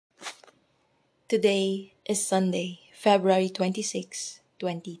Today is Sunday, February 26,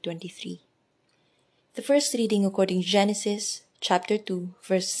 2023. The first reading according to Genesis chapter 2,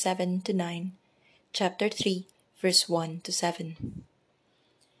 verse 7 to 9, chapter 3, verse 1 to 7.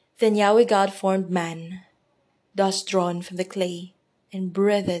 Then Yahweh God formed man, dust drawn from the clay, and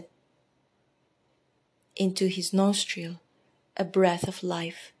breathed into his nostril a breath of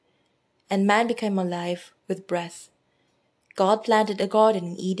life, and man became alive with breath. God planted a garden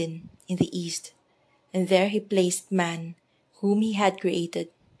in Eden in the east, and there he placed man, whom he had created.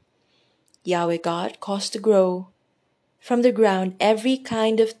 Yahweh God caused to grow from the ground every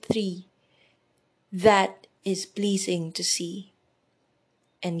kind of tree that is pleasing to see,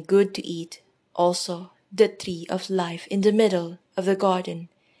 and good to eat, also the tree of life in the middle of the garden,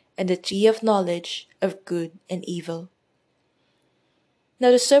 and the tree of knowledge of good and evil.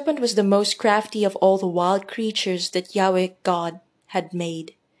 Now the serpent was the most crafty of all the wild creatures that Yahweh God had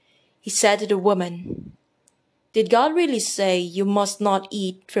made. He said to the woman, "Did God really say you must not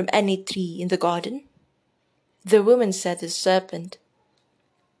eat from any tree in the garden?" The woman said to the serpent,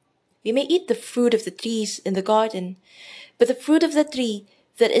 "We may eat the fruit of the trees in the garden, but the fruit of the tree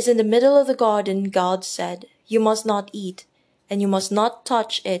that is in the middle of the garden, God said, you must not eat, and you must not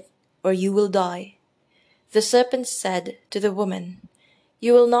touch it, or you will die." The serpent said to the woman,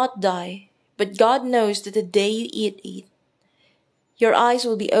 "You will not die, but God knows that the day you eat, your eyes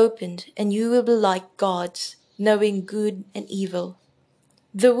will be opened, and you will be like gods, knowing good and evil."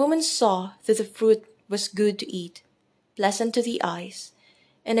 The woman saw that the fruit was good to eat, pleasant to the eyes,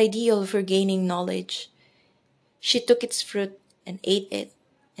 and ideal for gaining knowledge. She took its fruit and ate it,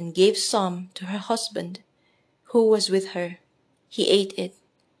 and gave some to her husband, who was with her. He ate it.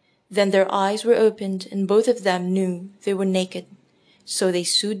 Then their eyes were opened, and both of them knew they were naked. So they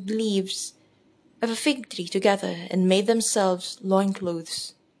sewed leaves of a fig tree together and made themselves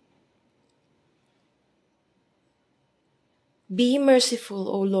loincloths. Be merciful,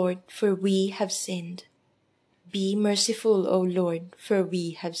 O Lord, for we have sinned. Be merciful, O Lord, for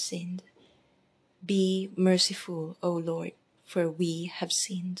we have sinned. Be merciful, O Lord, for we have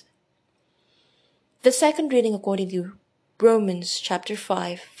sinned. The second reading according to Romans chapter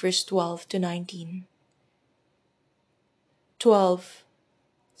 5, verse 12 to 19. 12,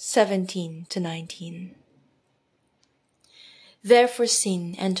 17 to 19. Therefore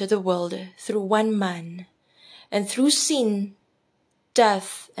sin entered the world through one man, and through sin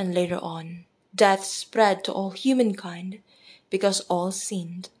death, and later on death spread to all humankind because all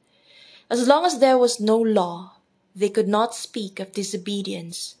sinned. As long as there was no law, they could not speak of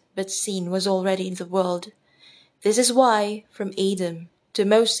disobedience, but sin was already in the world. This is why, from Adam to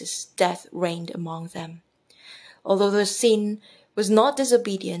Moses, death reigned among them. Although their sin was not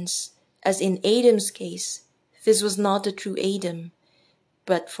disobedience, as in Adam's case, this was not the true Adam,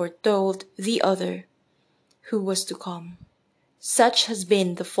 but foretold the other who was to come. Such has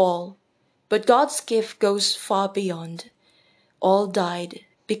been the fall, but God's gift goes far beyond. All died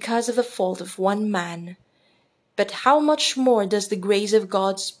because of the fault of one man. But how much more does the grace of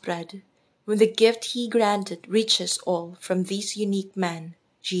God spread when the gift he granted reaches all from this unique man,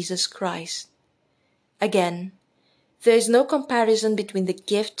 Jesus Christ? Again, there is no comparison between the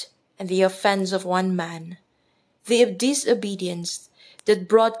gift and the offense of one man. The disobedience that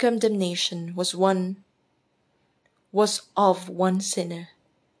brought condemnation was of one sinner,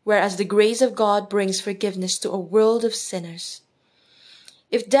 whereas the grace of God brings forgiveness to a world of sinners.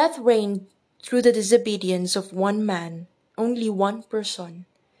 If death reigned through the disobedience of one man, only one person,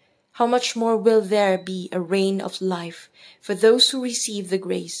 how much more will there be a reign of life for those who receive the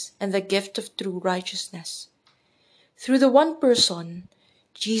grace and the gift of true righteousness? Through the one person,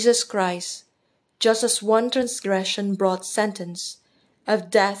 Jesus Christ, just as one transgression brought sentence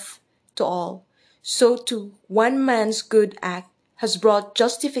of death to all, so too one man's good act has brought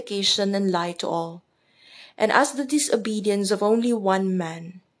justification and light to all. And as the disobedience of only one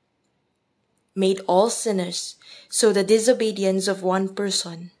man made all sinners, so the disobedience of one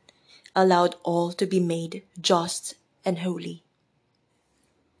person allowed all to be made just and holy.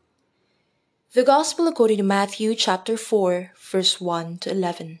 The Gospel according to Matthew chapter 4, verse 1 to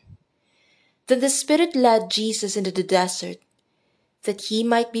 11. Then the Spirit led Jesus into the desert, that he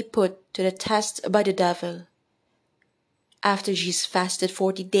might be put to the test by the devil. After Jesus fasted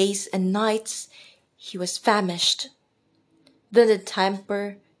 40 days and nights, he was famished. Then the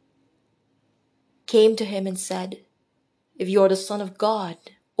tempter came to him and said, "If you are the Son of God,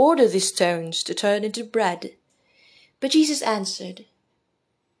 order these stones to turn into bread." But Jesus answered,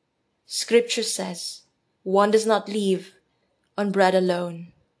 "Scripture says, one does not live on bread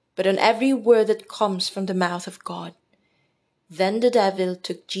alone, but on every word that comes from the mouth of God." Then the devil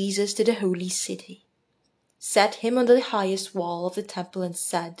took Jesus to the holy city, set him on the highest wall of the temple, and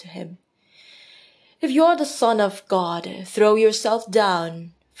said to him, "If you are the Son of God, throw yourself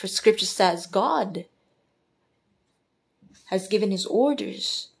down, for Scripture says God has given his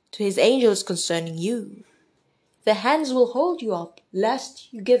orders to his angels concerning you. Their hands will hold you up,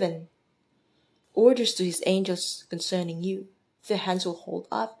 lest you give in. Orders to his angels concerning you. Their hands will hold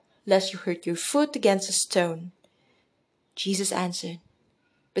up, lest you hurt your foot against a stone." Jesus answered,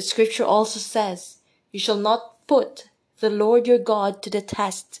 "But Scripture also says, you shall not put the Lord your God to the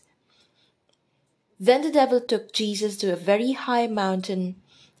test." Then the devil took Jesus to a very high mountain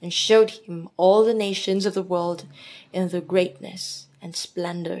and showed him all the nations of the world in their greatness and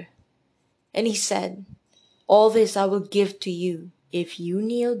splendor. And he said, "All this I will give to you if you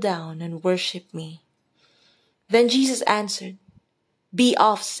kneel down and worship me." Then Jesus answered, "Be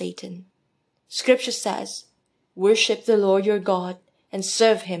off, Satan. Scripture says, worship the Lord your God and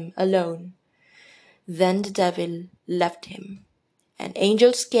serve him alone." Then the devil left him, and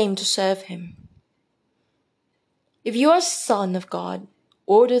angels came to serve him. "If you are Son of God,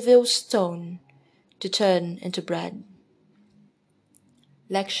 order those stones to turn into bread."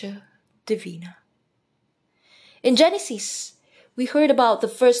 Lectio Divina. In Genesis, we heard about the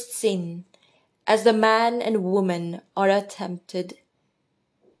first sin, as the man and woman are tempted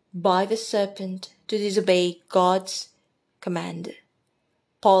by the serpent to disobey God's command.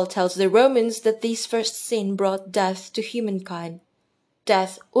 Paul tells the Romans that this first sin brought death to humankind,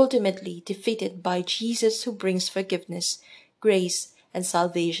 death ultimately defeated by Jesus, who brings forgiveness, grace, and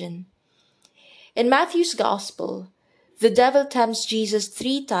salvation. In Matthew's Gospel, the devil tempts Jesus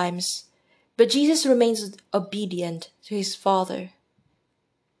 3 times, but Jesus remains obedient to his Father.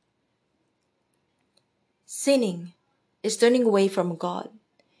 Sinning is turning away from God.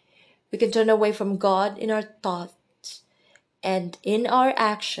 We can turn away from God in our thoughts and in our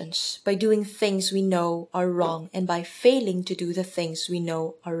actions by doing things we know are wrong and by failing to do the things we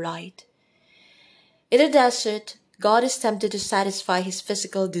know are right. In the desert, God is tempted to satisfy his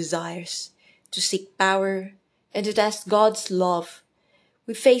physical desires, to seek power, and to test God's love.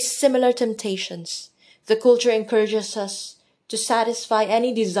 We face similar temptations. The culture encourages us to satisfy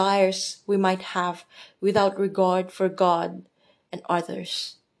any desires we might have without regard for God and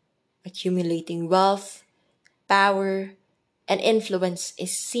others. Accumulating wealth, power, and influence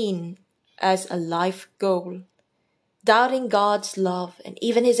is seen as a life goal. Doubting God's love and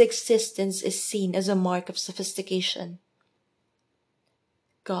even his existence is seen as a mark of sophistication.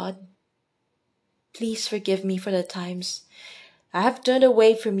 God, please forgive me for the times I have turned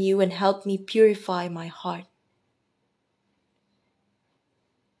away from you and help me purify my heart.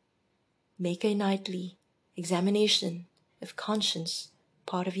 Make a nightly examination of conscience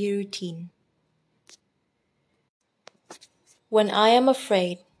part of your routine. When I am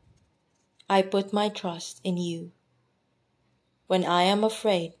afraid, I put my trust in you. When I am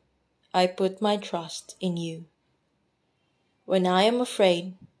afraid, I put my trust in you. When I am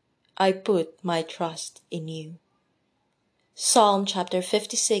afraid, I put my trust in you. Psalm chapter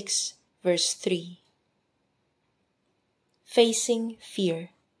 56, verse 3. Facing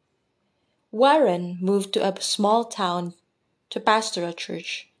fear. Warren moved to a small town to pastor a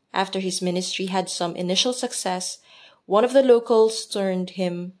church. After his ministry had some initial success, one of the locals turned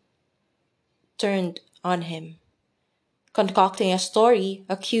on him, concocting a story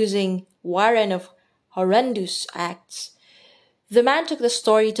accusing Warren of horrendous acts. The man took the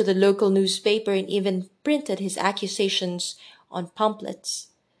story to the local newspaper and even printed his accusations on pamphlets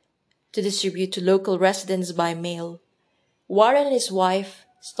to distribute to local residents by mail. Warren and his wife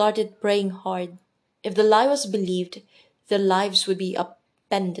started praying hard. If the lie was believed, their lives would be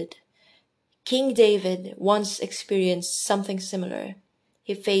upended. King David once experienced something similar.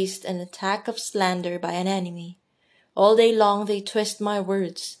 He faced an attack of slander by an enemy. "All day long they twist my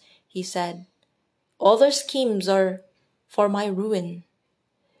words," he said. "All their schemes are for my ruin."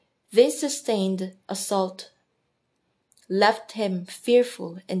 This sustained assault left him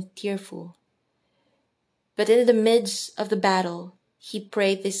fearful and tearful. But in the midst of the battle, he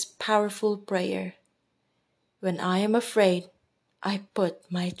prayed this powerful prayer: "When I am afraid, I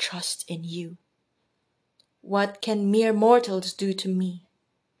put my trust in you. What can mere mortals do to me?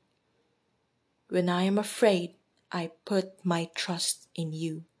 When I am afraid, I put my trust in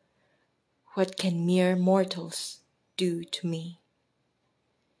you. What can mere mortals do to me?"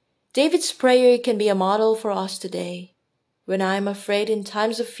 David's prayer can be a model for us today. When I am afraid in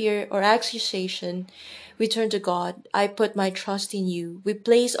times of fear or accusation, we turn to God. "I put my trust in you." We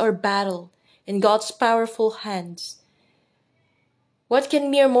place our battle in God's powerful hands. What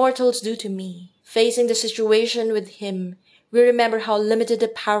can mere mortals do to me? Facing the situation with him we remember how limited the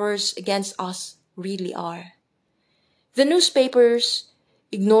powers against us really are. The newspapers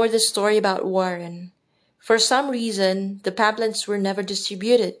ignored the story about Warren. For some reason, the pamphlets were never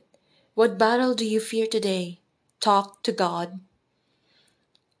distributed. What battle do you fear today? Talk to God.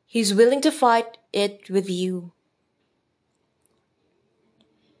 He's willing to fight it with you.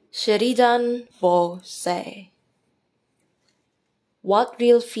 Sheridan Vo say, what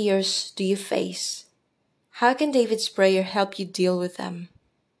real fears do you face? How can David's prayer help you deal with them?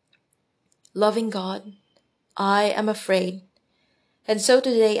 Loving God, I am afraid, and so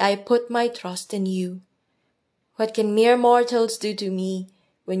today I put my trust in you. What can mere mortals do to me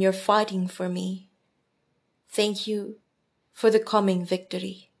when you're fighting for me? Thank you for the coming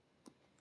victory.